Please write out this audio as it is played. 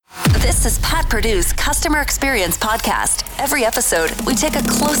This is Pat Perdue's Customer Experience Podcast. Every episode, we take a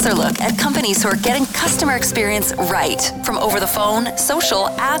closer look at companies who are getting customer experience right, from over the phone, social,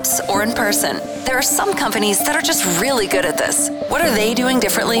 apps, or in person. There are some companies that are just really good at this. What are they doing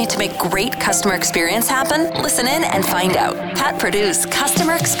differently to make great customer experience happen? Listen in and find out. Pat Perdue's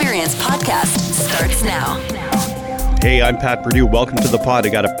Customer Experience Podcast starts now. Hey, I'm Pat Perdue. Welcome to the pod. I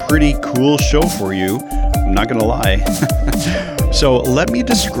got a pretty cool show for you. I'm not going to lie. So let me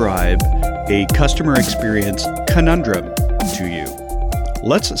describe a customer experience conundrum to you.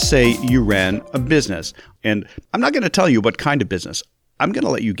 Let's say you ran a business, and I'm not going to tell you what kind of business. I'm going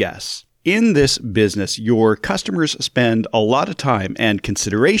to let you guess. In this business, your customers spend a lot of time and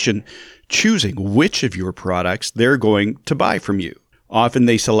consideration choosing which of your products they're going to buy from you. Often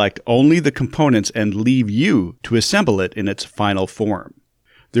they select only the components and leave you to assemble it in its final form.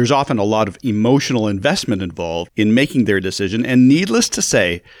 There's often a lot of emotional investment involved in making their decision, and needless to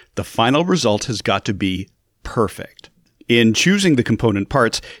say, the final result has got to be perfect. In choosing the component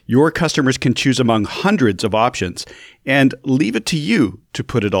parts, your customers can choose among hundreds of options and leave it to you to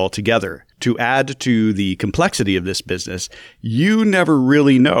put it all together. To add to the complexity of this business, you never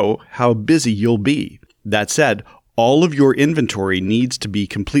really know how busy you'll be. That said, all of your inventory needs to be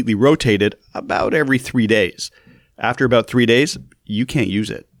completely rotated about every 3 days. After about 3 days, you can't use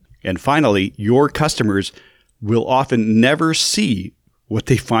it. And finally, your customers will often never see what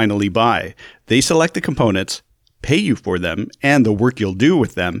they finally buy. They select the components, pay you for them and the work you'll do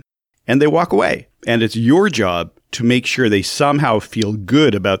with them, and they walk away. And it's your job to make sure they somehow feel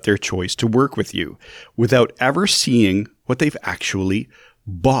good about their choice to work with you without ever seeing what they've actually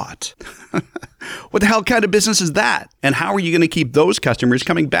bought. What the hell kind of business is that? And how are you going to keep those customers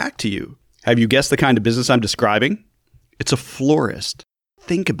coming back to you? Have you guessed the kind of business I'm describing? It's a florist.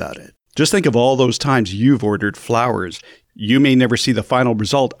 Think about it. Just think of all those times you've ordered flowers. You may never see the final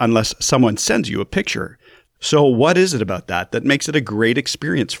result unless someone sends you a picture. So what is it about that makes it a great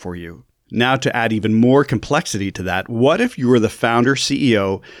experience for you? Now, to add even more complexity to that, what if you were the founder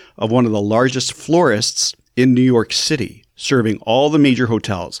CEO of one of the largest florists in New York City, serving all the major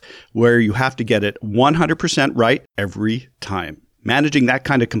hotels, where you have to get it 100% right every time? Managing that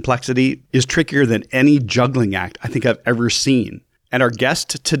kind of complexity is trickier than any juggling act I think I've ever seen. And our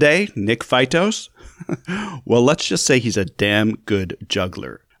guest today, Nick Fytos, well, let's just say he's a damn good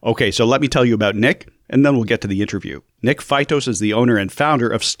juggler. Okay, so let me tell you about Nick, and then we'll get to the interview. Nick Fytos is the owner and founder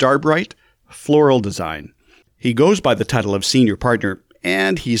of Starbright Floral Design. He goes by the title of senior partner,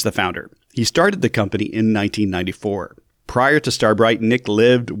 and he's the founder. He started the company in 1994. Prior to Starbright, Nick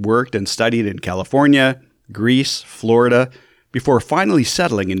lived, worked, and studied in California, Greece, Florida, before finally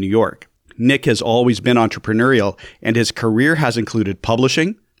settling in New York. Nick has always been entrepreneurial, and his career has included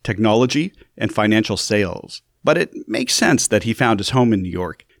publishing, technology, and financial sales. But it makes sense that he found his home in New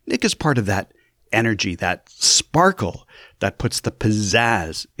York. Nick is part of that energy, that sparkle that puts the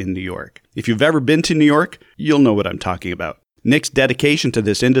pizzazz in New York. If you've ever been to New York, you'll know what I'm talking about. Nick's dedication to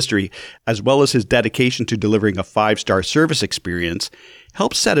this industry, as well as his dedication to delivering a 5-star service experience,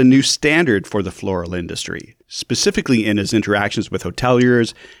 helps set a new standard for the floral industry, specifically in his interactions with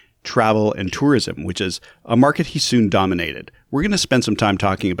hoteliers, travel, and tourism, which is a market he soon dominated. We're going to spend some time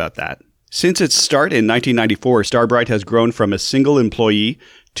talking about that. Since its start in 1994, Starbright has grown from a single employee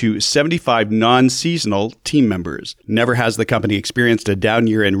to 75 non-seasonal team members. Never has the company experienced a down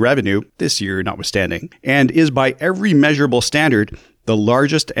year in revenue, this year notwithstanding, and is by every measurable standard the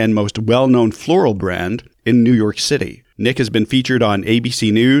largest and most well-known floral brand in New York City. Nick has been featured on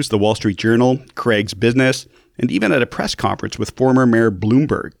ABC News, The Wall Street Journal, Craig's Business, and even at a press conference with former Mayor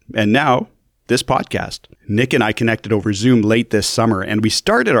Bloomberg. And now, this podcast. Nick and I connected over Zoom late this summer, and we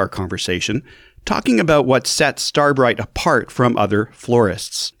started our conversation talking about what sets Starbright apart from other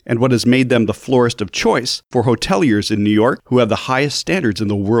florists, and what has made them the florist of choice for hoteliers in New York who have the highest standards in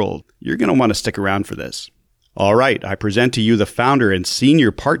the world. You're going to want to stick around for this. All right, I present to you the founder and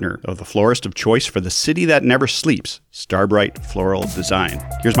senior partner of the florist of choice for the city that never sleeps, Starbright Floral Design.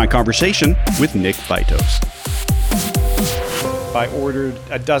 Here's my conversation with Nick Fytos. If I ordered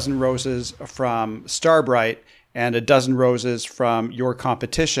a dozen roses from Starbright and a dozen roses from your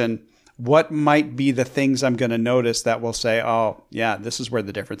competition, what might be the things I'm going to notice that will say, oh, yeah, this is where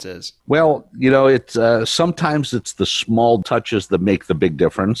the difference is? Well, it's sometimes it's the small touches that make the big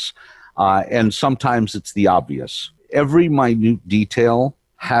difference, and sometimes it's the obvious. Every minute detail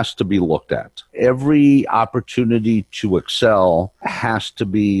has to be looked at. Every opportunity to excel has to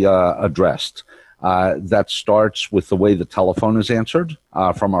be addressed. That starts with the way the telephone is answered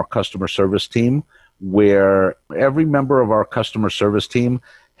from our customer service team, where every member of our customer service team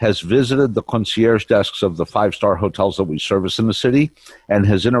has visited the concierge desks of the 5-star hotels that we service in the city and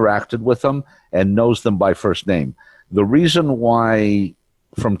has interacted with them and knows them by first name. The reason why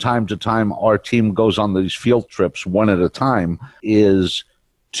from time to time our team goes on these field trips one at a time is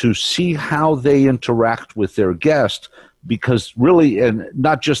to see how they interact with their guest, because really, and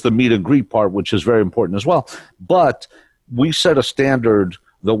not just the meet and greet part, which is very important as well, but we set a standard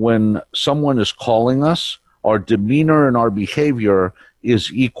that when someone is calling us, our demeanor and our behavior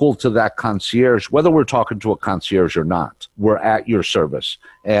is equal to that concierge, whether we're talking to a concierge or not. We're at your service.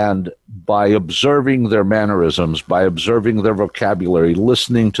 And by observing their mannerisms, by observing their vocabulary,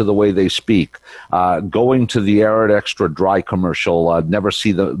 listening to the way they speak, going to the Arid Extra Dry commercial, never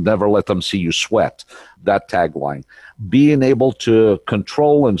let them see you sweat, that tagline, being able to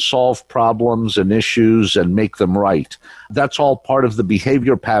control and solve problems and issues and make them right. That's all part of the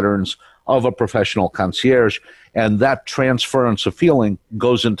behavior patterns of a professional concierge, and that transference of feeling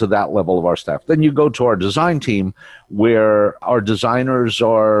goes into that level of our staff. Then you go to our design team, where our designers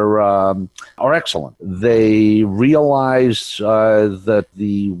are excellent. They realize that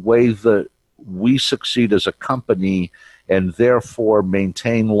the way that we succeed as a company and therefore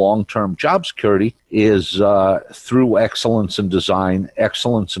maintain long-term job security is through excellence in design,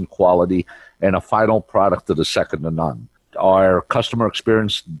 excellence in quality, and a final product that is second to none. Our customer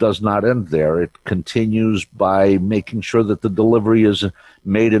experience does not end there. It continues by making sure that the delivery is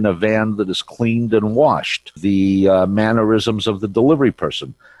made in a van that is cleaned and washed. The mannerisms of the delivery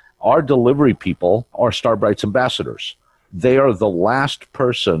person. Our delivery people are Starbright's ambassadors. They are the last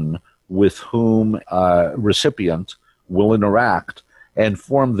person with whom a recipient will interact and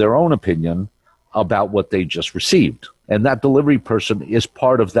form their own opinion about what they just received. And that delivery person is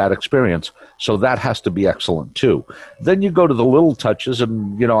part of that experience. So that has to be excellent too. Then you go to the little touches,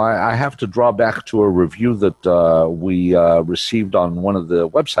 and I have to draw back to a review that we received on one of the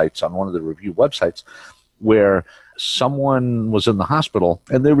review websites, where someone was in the hospital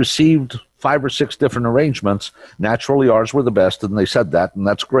and they received 5 or 6 different arrangements. Naturally, ours were the best, and they said that, and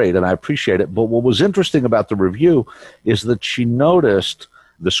that's great, and I appreciate it. But what was interesting about the review is that she noticed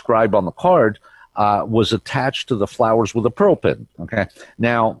the scribe on the card was attached to the flowers with a pearl pin. Okay.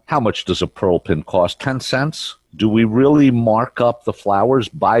 Now, how much does a pearl pin cost? 10 cents? Do we really mark up the flowers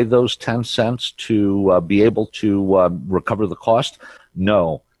by those 10 cents to be able to recover the cost?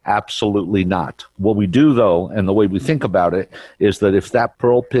 No, absolutely not. What we do, though, and the way we think about it, is that if that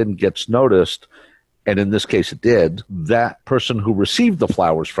pearl pin gets noticed, and in this case it did, that person who received the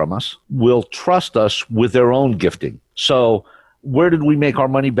flowers from us will trust us with their own gifting. So where did we make our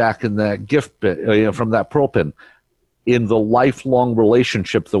money back in that gift from that pearl pin? In the lifelong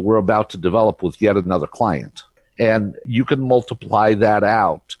relationship that we're about to develop with yet another client. And you can multiply that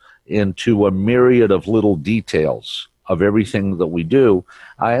out into a myriad of little details of everything that we do.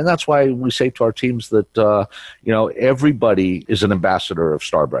 And that's why we say to our teams that, everybody is an ambassador of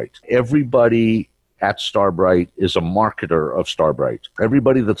Starbright. Everybody at Starbright is a marketer of Starbright.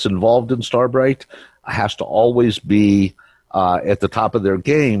 Everybody that's involved in Starbright has to always be at the top of their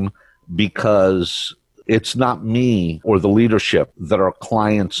game, because it's not me or the leadership that our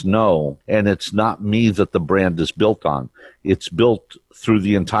clients know, and it's not me that the brand is built on. It's built through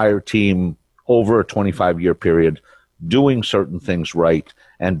the entire team over a 25-year period, doing certain things right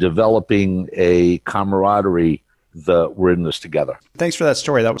and developing a camaraderie that we're in this together. Thanks for that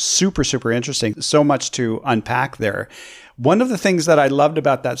story. That was super, super interesting. So much to unpack there. One of the things that I loved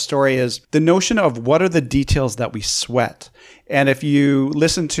about that story is the notion of what are the details that we sweat. And if you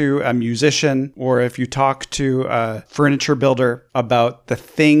listen to a musician, or if you talk to a furniture builder about the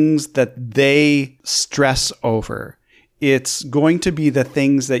things that they stress over, it's going to be the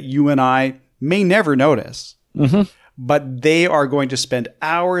things that you and I may never notice. Mm-hmm. But they are going to spend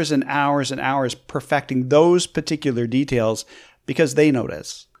hours and hours and hours perfecting those particular details because they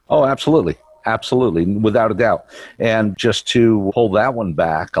notice. Oh, absolutely. Absolutely. Without a doubt. And just to pull that one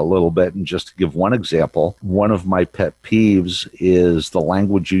back a little bit and just to give one example, one of my pet peeves is the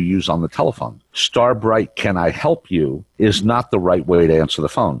language you use on the telephone. Starbright, can I help you, is not the right way to answer the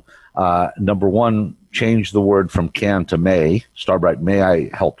phone. Number one, change the word from can to may. Starbright, may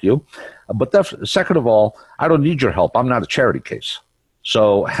I help you? But second of all, I don't need your help. I'm not a charity case.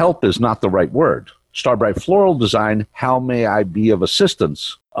 So help is not the right word. Starbright Floral Design, how may I be of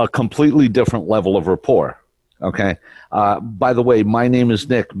assistance? A completely different level of rapport. Okay. By the way, my name is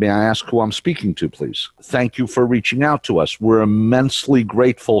Nick. May I ask who I'm speaking to, please? Thank you for reaching out to us. We're immensely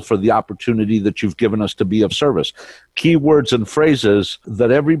grateful for the opportunity that you've given us to be of service. Keywords and phrases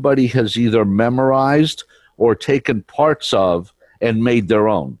that everybody has either memorized or taken parts of and made their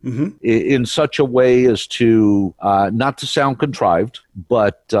own in such a way as to not to sound contrived,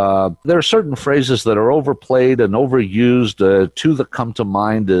 but there are certain phrases that are overplayed and overused. Two that come to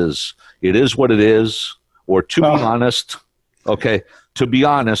mind is, it is what it is, or to be honest. Okay, to be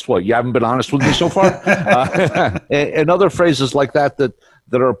honest, what, you haven't been honest with me so far? And other phrases like that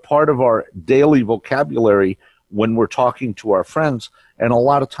are part of our daily vocabulary when we're talking to our friends. And a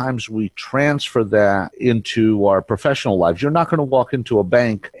lot of times we transfer that into our professional lives. You're not going to walk into a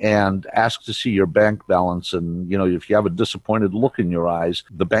bank and ask to see your bank balance. And, if you have a disappointed look in your eyes,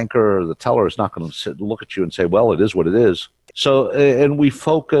 the banker or the teller is not going to look at you and say, well, it is what it is. So, and we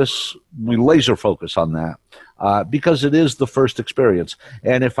laser focus on that. Because it is the first experience.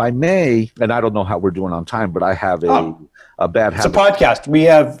 And if I may, and I don't know how we're doing on time, but I have a bad habit. It's a podcast.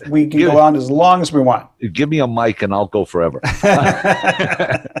 We can go on as long as we want. Give me a mic and I'll go forever.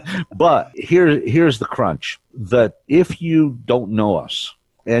 But here's the crunch, that if you don't know us,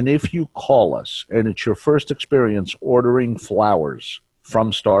 and if you call us, and it's your first experience ordering flowers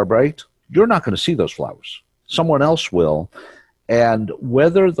from Starbright, you're not going to see those flowers. Someone else will. And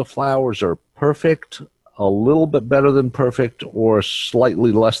whether the flowers are perfect, a little bit better than perfect, or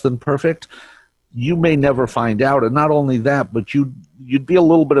slightly less than perfect, you may never find out. And not only that, but you'd be a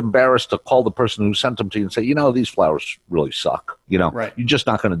little bit embarrassed to call the person who sent them to you and say, these flowers really suck. Right. You're just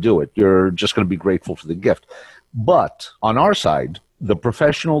not going to do it. You're just going to be grateful for the gift. But on our side, the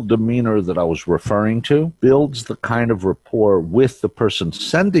professional demeanor that I was referring to builds the kind of rapport with the person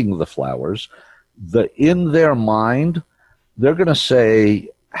sending the flowers that in their mind, they're going to say,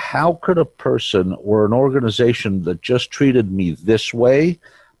 how could a person or an organization that just treated me this way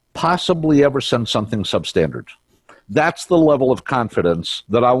possibly ever send something substandard? That's the level of confidence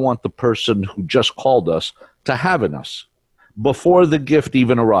that I want the person who just called us to have in us before the gift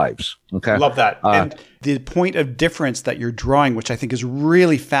even arrives. Okay, love that. And the point of difference that you're drawing, which I think is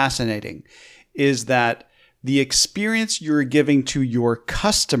really fascinating, is that the experience you're giving to your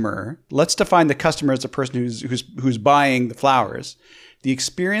customer, let's define the customer as a person who's buying the flowers. The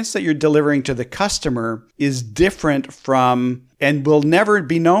experience that you're delivering to the customer is different from, and will never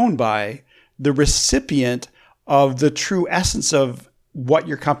be known by, the recipient of the true essence of what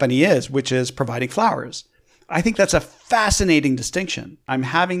your company is, which is providing flowers. I think that's a fascinating distinction. I'm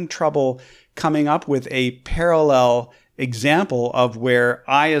having trouble coming up with a parallel example of where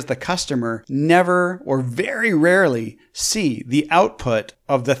I, as the customer, never or very rarely see the output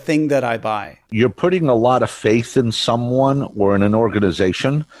of the thing that I buy. You're putting a lot of faith in someone or in an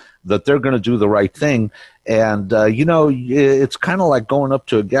organization that they're going to do the right thing. And, it's kind of like going up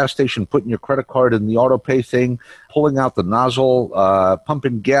to a gas station, putting your credit card in the auto pay thing, pulling out the nozzle,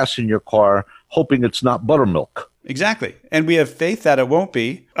 pumping gas in your car, hoping it's not buttermilk. Exactly. And we have faith that it won't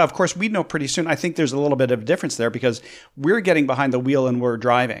be. Of course, we know pretty soon. I think there's a little bit of a difference there because we're getting behind the wheel and we're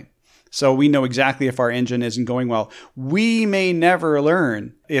driving. So we know exactly if our engine isn't going well. We may never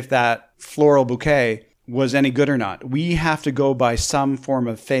learn if that floral bouquet was any good or not. We have to go by some form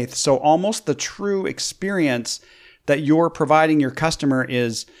of faith. So almost the true experience that you're providing your customer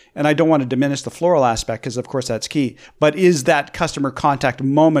is, and I don't want to diminish the floral aspect because of course that's key, but is that customer contact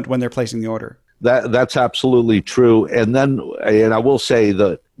moment when they're placing the order. That's absolutely true. And I will say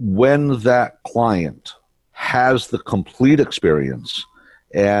that when that client has the complete experience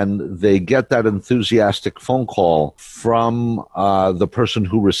and they get that enthusiastic phone call from the person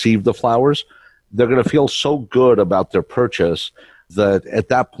who received the flowers, they're going to feel so good about their purchase that at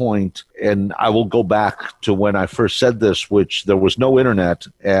that point, and I will go back to when I first said this, which there was no internet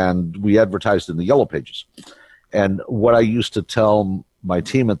and we advertised in the Yellow Pages. And what I used to tell my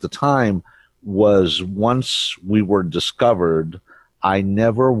team at the time was, once we were discovered, I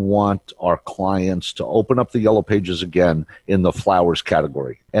never want our clients to open up the Yellow Pages again in the flowers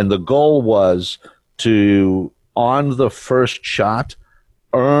category. And the goal was to, on the first shot,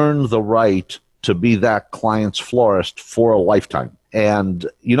 earn the right to be that client's florist for a lifetime. And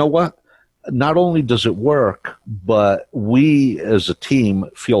you know what? Not only does it work, but we as a team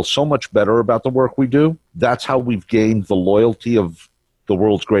feel so much better about the work we do. That's how we've gained the loyalty of the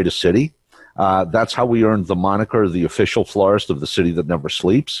world's greatest city. That's how we earned the moniker, the official florist of the city that never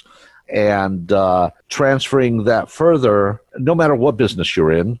sleeps. And transferring that further, no matter what business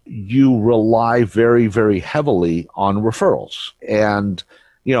you're in, you rely very, very heavily on referrals. And,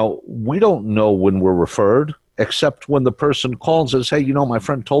 you know, we don't know when we're referred, except when the person calls and says, hey, you know, my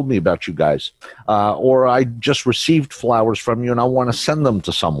friend told me about you guys, or I just received flowers from you and I want to send them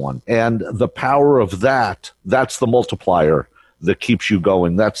to someone. And the power of that, that's the multiplier that keeps you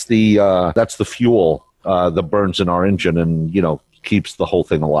going. That's the fuel that burns in our engine and, you know, keeps the whole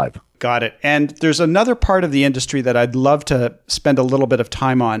thing alive. Got it. And there's another part of the industry that I'd love to spend a little bit of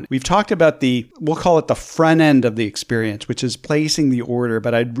time on. We've talked about we'll call it the front end of the experience, which is placing the order,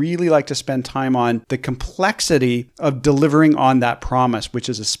 but I'd really like to spend time on the complexity of delivering on that promise, which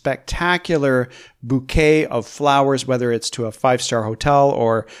is a spectacular bouquet of flowers, whether it's to a 5-star hotel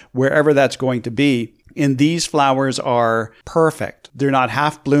or wherever that's going to be. And these flowers are perfect. They're not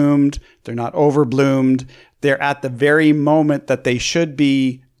half bloomed. They're not over bloomed. They're at the very moment that they should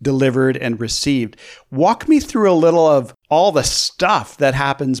be delivered and received. Walk me through a little of all the stuff that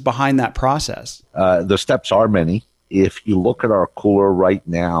happens behind that process. The steps are many. If you look at our cooler right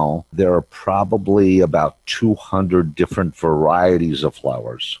now, there are probably about 200 different varieties of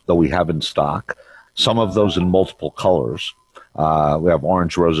flowers that we have in stock, some of those in multiple colors. We have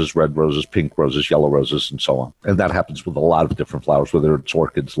orange roses, red roses, pink roses, yellow roses, and so on. And that happens with a lot of different flowers, whether it's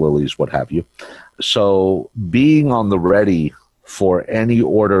orchids, lilies, what have you. So being on the ready for any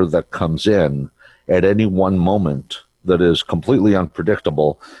order that comes in at any one moment that is completely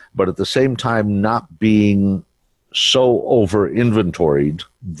unpredictable, but at the same time not being so over inventoried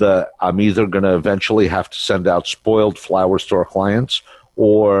that I'm either going to eventually have to send out spoiled flowers to our clients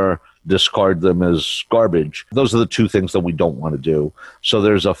or discard them as garbage. Those are the two things that we don't want to do. So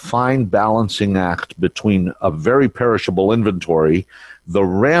there's a fine balancing act between a very perishable inventory, the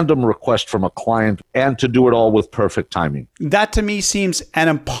random request from a client, and to do it all with perfect timing. That to me seems an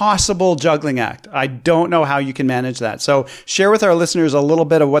impossible juggling act. I don't know how you can manage that. So share with our listeners a little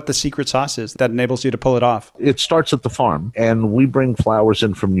bit of what the secret sauce is that enables you to pull it off. It starts at the farm, and we bring flowers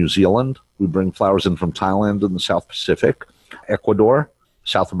in from New Zealand. We bring flowers in from Thailand in the South Pacific, Ecuador,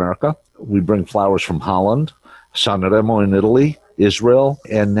 South America. We bring flowers from Holland, San Remo in Italy, Israel,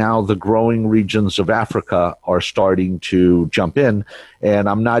 and now the growing regions of Africa are starting to jump in. And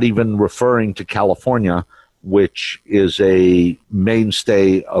I'm not even referring to California, which is a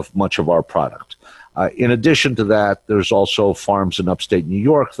mainstay of much of our product. In addition to that, there's also farms in upstate New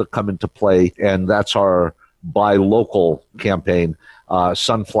York that come into play, and that's our buy local campaign.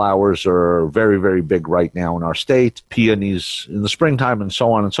 Sunflowers are very, very big right now in our state, peonies in the springtime, and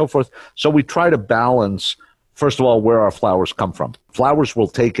so on and so forth. So we try to balance, first of all, where our flowers come from. Flowers will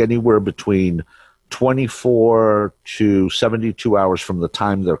take anywhere between 24 to 72 hours from the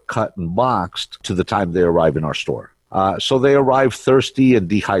time they're cut and boxed to the time they arrive in our store. So they arrive thirsty and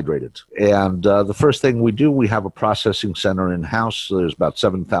dehydrated. And the first thing we do, we have a processing center in-house. There's about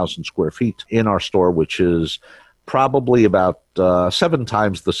 7,000 square feet in our store, which is probably about 7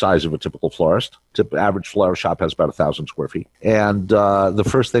 times the size of a typical florist. Average flower shop has about 1,000 square feet. And the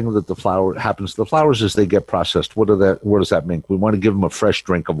first thing that happens to the flowers is they get processed. What does that mean? We want to give them a fresh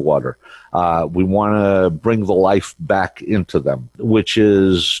drink of water. We want to bring the life back into them, which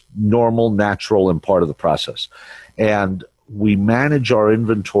is normal, natural, and part of the process. And we manage our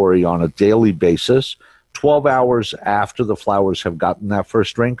inventory on a daily basis. 12 hours after the flowers have gotten that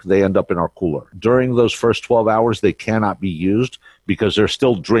first drink, they end up in our cooler. During those first 12 hours, they cannot be used because they're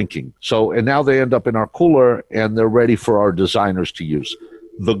still drinking. And now they end up in our cooler and they're ready for our designers to use.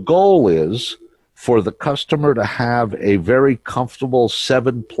 The goal is for the customer to have a very comfortable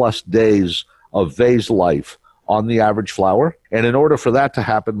 7+ days of vase life on the average flower. And in order for that to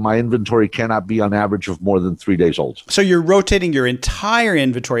happen, my inventory cannot be on average of more than 3 days old. So you're rotating your entire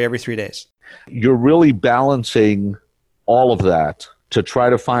inventory every 3 days. You're really balancing all of that to try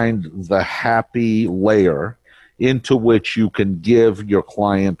to find the happy layer into which you can give your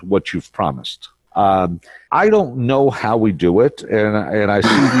client what you've promised. I don't know how we do it, and I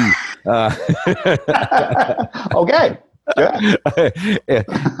see Okay. Good.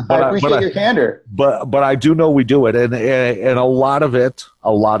 I appreciate your candor. But I do know we do it, and a lot of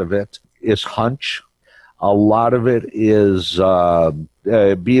it is hunch. A lot of it is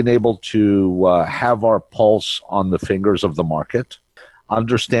being able to have our pulse on the fingers of the market,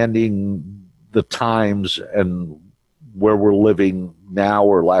 understanding the times and where we're living now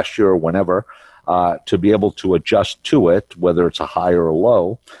or last year or whenever, to be able to adjust to it, whether it's a high or a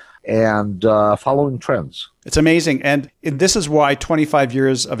low, and following trends. It's amazing. And this is why 25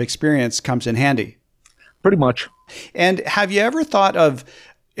 years of experience comes in handy. Pretty much. And have you ever thought of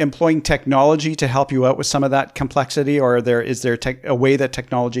employing technology to help you out with some of that complexity, or is there a way that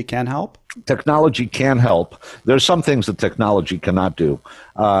technology can help? Technology can help. There's some things that technology cannot do.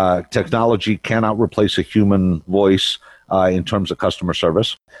 Technology cannot replace a human voice in terms of customer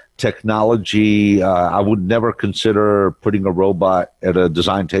service. Technology, I would never consider putting a robot at a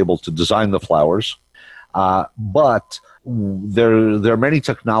design table to design the flowers. But there are many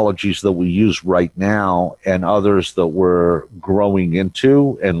technologies that we use right now and others that we're growing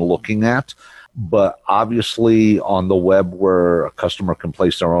into and looking at But obviously on the web where a customer can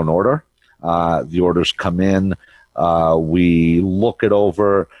place their own order, the orders come in, we look it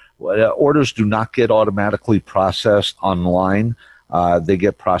over. Orders do not get automatically processed online. They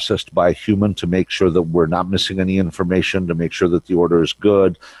get processed by a human to make sure that we're not missing any information, to make sure that the order is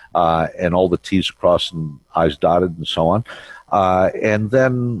good, and all the T's crossed and I's dotted and so on. And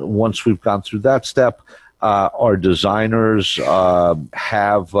then once we've gone through that step, our designers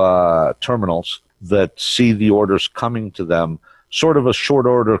have terminals that see the orders coming to them, sort of a short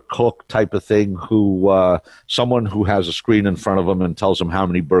order cook type of thing, someone who has a screen in front of him and tells him how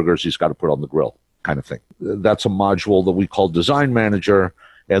many burgers he's got to put on the grill kind of thing. That's a module that we call Design Manager,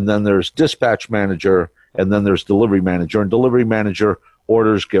 and then there's Dispatch Manager, and then there's Delivery Manager. And Delivery Manager,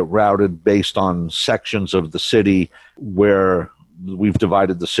 orders get routed based on sections of the city where we've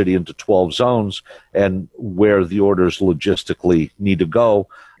divided the city into 12 zones and where the orders logistically need to go.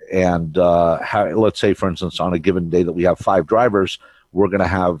 And let's say, for instance, on a given day that we have 5 drivers, we're going to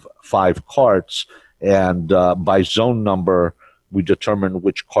have 5 carts. And by zone number, we determine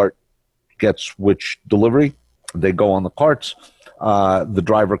which cart gets which delivery. They go on the carts. The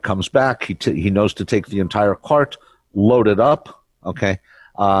driver comes back. He knows to take the entire cart, load it up, okay,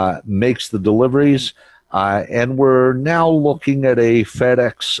 makes the deliveries. And we're now looking at a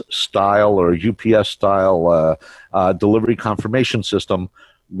FedEx style or UPS style delivery confirmation system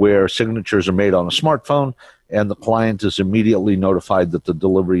where signatures are made on a smartphone and the client is immediately notified that the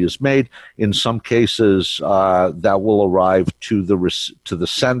delivery is made. In some cases, that will arrive to the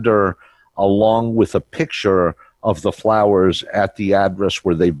sender along with a picture of the flowers at the address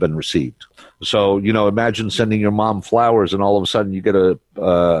where they've been received. So, imagine sending your mom flowers and all of a sudden you get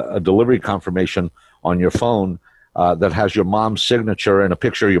a delivery confirmation on your phone that has your mom's signature and a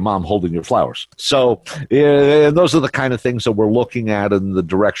picture of your mom holding your flowers. So those are the kind of things that we're looking at in the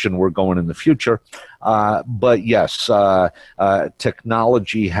direction we're going in the future. But yes,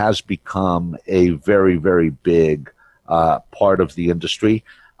 technology has become a very, very big part of the industry.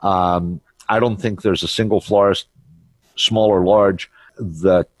 I don't think there's a single florist, small or large,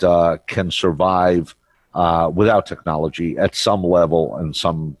 that can survive without technology at some level and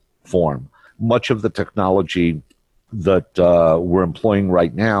some form. Much of the technology that we're employing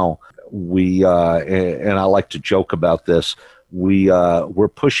right now, and I like to joke about this,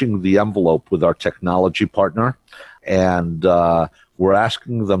 we're pushing the envelope with our technology partner, and we're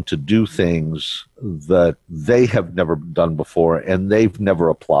asking them to do things that they have never done before and they've never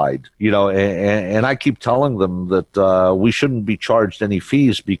applied. And I keep telling them that we shouldn't be charged any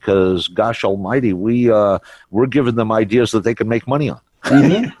fees because, gosh almighty, we're giving them ideas that they can make money on.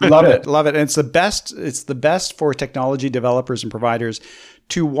 Mm-hmm. Love it. And it's the best for technology developers and providers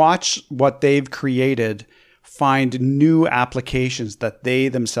to watch what they've created, find new applications that they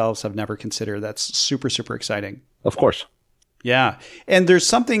themselves have never considered. That's super, super exciting. Of course. Yeah. And there's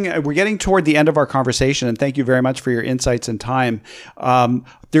something, we're getting toward the end of our conversation, and thank you very much for your insights and time.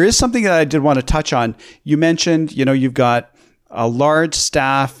 There is something that I did want to touch on. You mentioned, you've got a large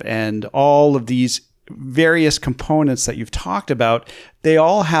staff and all of these various components that you've talked about. They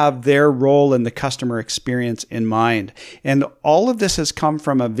all have their role in the customer experience in mind. And all of this has come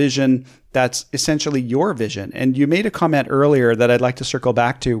from a vision that's essentially your vision. And you made a comment earlier that I'd like to circle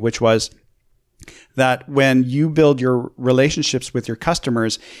back to, which was that when you build your relationships with your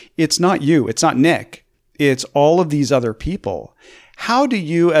customers, it's not you, it's not Nick, it's all of these other people. How do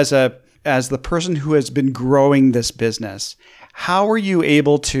you, as the person who has been growing this business, how are you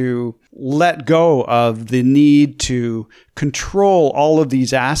able to let go of the need to control all of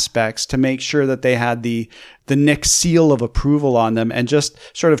these aspects to make sure that they had the Nick seal of approval on them and just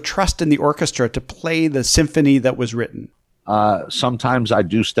sort of trust in the orchestra to play the symphony that was written? Sometimes I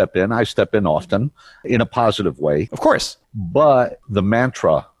do step in. I step in often in a positive way. Of course. But the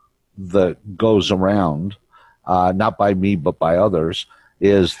mantra that goes around, not by me, but by others,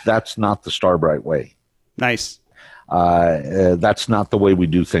 is that's not the Starbright way. Nice. That's not the way we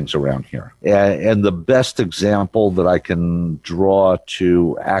do things around here. And the best example that I can draw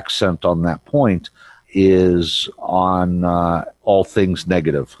to accent on that point is on all things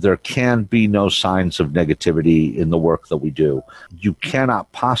negative. There can be no signs of negativity in the work that we do. You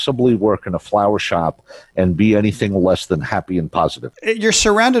cannot possibly work in a flower shop and be anything less than happy and positive. You're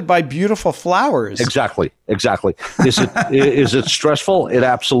surrounded by beautiful flowers. Exactly. Is it stressful? It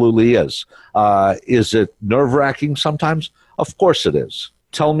absolutely is. Is it nerve-wracking sometimes? Of course it is.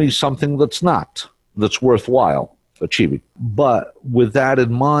 Tell me something that's worthwhile achieving. But with that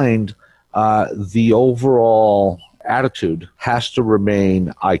in mind, the overall attitude has to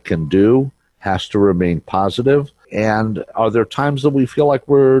remain I can do, has to remain positive, And are there times that we feel like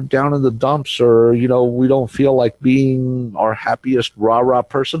we're down in the dumps or, we don't feel like being our happiest rah-rah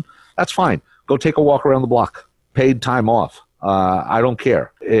person? That's fine. Go take a walk around the block. Paid time off. I don't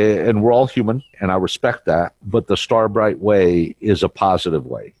care. And we're all human, and I respect that. But the Starbright way is a positive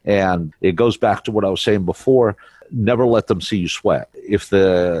way. And it goes back to what I was saying before. Never let them see you sweat. If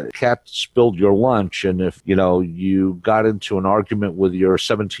the cat spilled your lunch and if, you got into an argument with your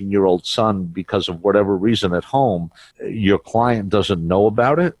 17-year-old son because of whatever reason at home, your client doesn't know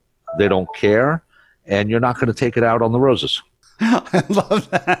about it, they don't care, and you're not going to take it out on the roses. I love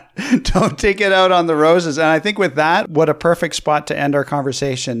that. Don't take it out on the roses. And I think with that, what a perfect spot to end our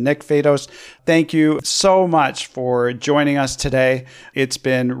conversation. Nick Fatos, thank you so much for joining us today. It's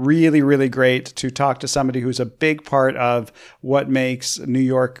been really, really great to talk to somebody who's a big part of what makes New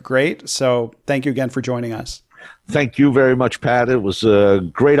York great. So thank you again for joining us. Thank you very much, Pat. It was a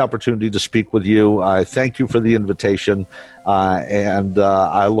great opportunity to speak with you. I thank you for the invitation, and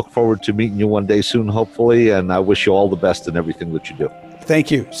I look forward to meeting you one day soon, hopefully, and I wish you all the best in everything that you do.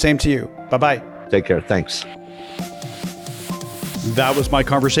 Thank you. Same to you. Bye-bye. Take care. Thanks. That was my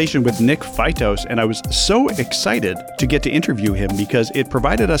conversation with Nick Fatos, and I was so excited to get to interview him because it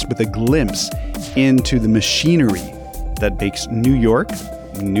provided us with a glimpse into the machinery that makes New York,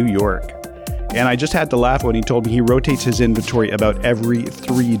 New York. And I just had to laugh when he told me he rotates his inventory about every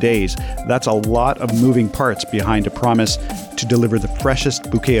 3 days. That's a lot of moving parts behind a promise to deliver the freshest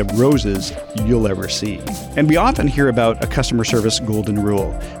bouquet of roses you'll ever see. And we often hear about a customer service golden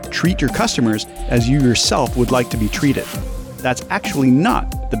rule. Treat your customers as you yourself would like to be treated. That's actually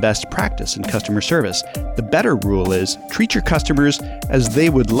not the best practice in customer service. The better rule is treat your customers as they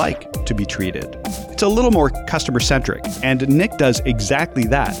would like to be treated. It's a little more customer-centric, and Nick does exactly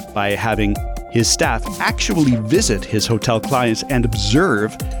that by having his staff actually visit his hotel clients and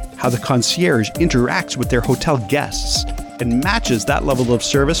observe how the concierge interacts with their hotel guests and matches that level of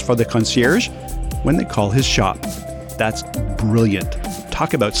service for the concierge when they call his shop. That's brilliant.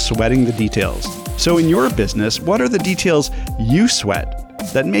 Talk about sweating the details. So in your business, what are the details you sweat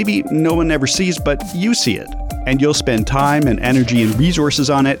that maybe no one ever sees, but you see it? And you'll spend time and energy and resources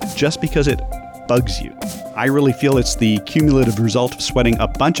on it just because it bugs you. I really feel it's the cumulative result of sweating a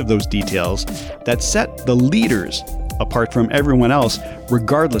bunch of those details that set the leaders apart from everyone else,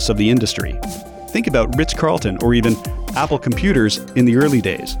 regardless of the industry. Think about Ritz-Carlton or even Apple Computers in the early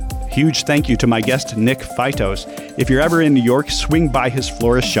days. Huge thank you to my guest, Nick Fatos. If you're ever in New York, swing by his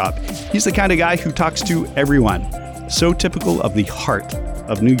florist shop. He's the kind of guy who talks to everyone. So typical of the heart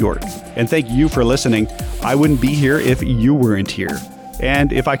of New York. And thank you for listening. I wouldn't be here if you weren't here.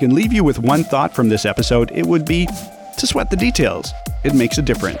 And if I can leave you with one thought from this episode, it would be to sweat the details. It makes a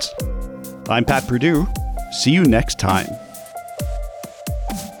difference. I'm Pat Perdue. See you next time.